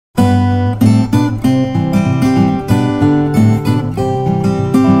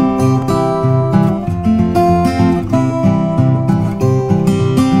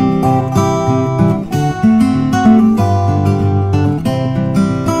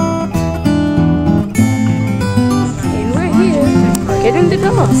the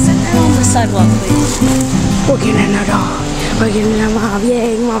dog. Sit down on the sidewalk, please. We're getting a dog. We're getting a mom.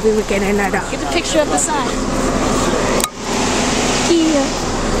 Yay, mommy, we're getting a dog. Get a picture of the sign. Yeah.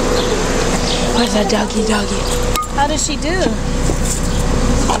 Where's that doggy? How did she do?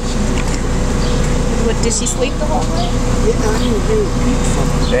 What, did she sleep the whole way?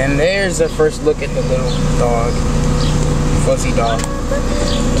 And there's the first look at the little dog. Fuzzy dog.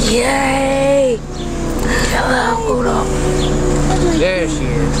 Yay! Hello, poodle. There she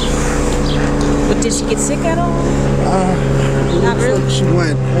is. But did she get sick at all? Not really? She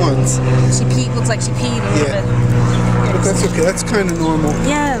went once. She peed, looks like she peed a little bit. But that's okay, that's kind of normal.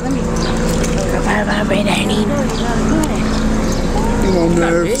 Yeah, let me. You know,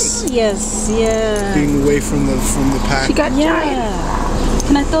 nerves. Yes, yeah. Being away from the pack. She got giant.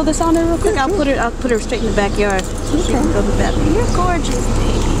 Can I throw this on her real quick? I'll put her straight in the backyard. Okay. Throw the baby. You're gorgeous,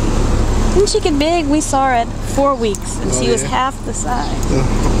 baby. Isn't she get big? We saw her at 4 weeks, and she was half the size.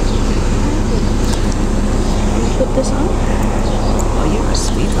 Put this on. Oh, you're a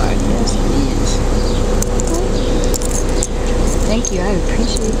sweetheart. Yes, it is. Thank you. I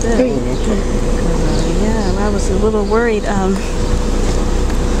appreciate that. Yeah, I was a little worried.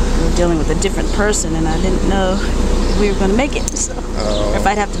 We're dealing with a different person, and I didn't know if we were going to make it. So, or if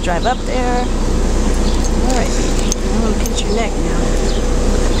I'd have to drive up there. All right, I'm going to pinch your neck now.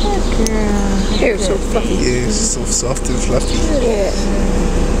 Good girl. Hair so fluffy. Yeah, it's so soft and fluffy. Yeah.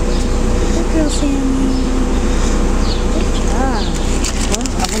 Good girl, Sammy. Good job. Well,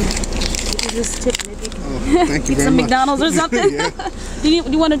 I'm going to give you this tip. Maybe you can thank you get very some much. McDonald's or something. Yeah. Do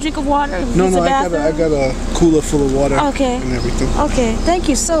you want a drink of water? No, I got a cooler full of water and everything. Okay, thank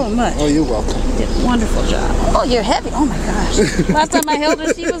you so much. Oh, you're welcome. You did a wonderful job. Oh, you're heavy. Oh my gosh. Last time I held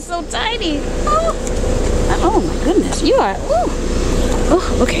her, she was so tiny. Oh my goodness, you are. Ooh. Oh,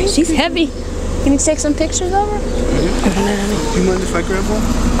 okay, she's heavy. Can you take some pictures of her? Do you mind if I grab one?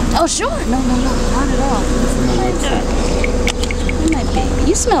 Oh, sure. No, not at all. My baby,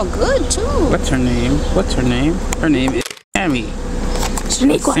 you smell good too. What's her name? Her name is Sammi.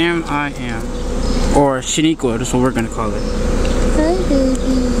 Shaniqua. Sam I am. Or Shaniqua, that's what we're gonna call it. Hi,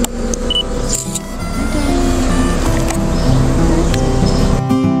 baby.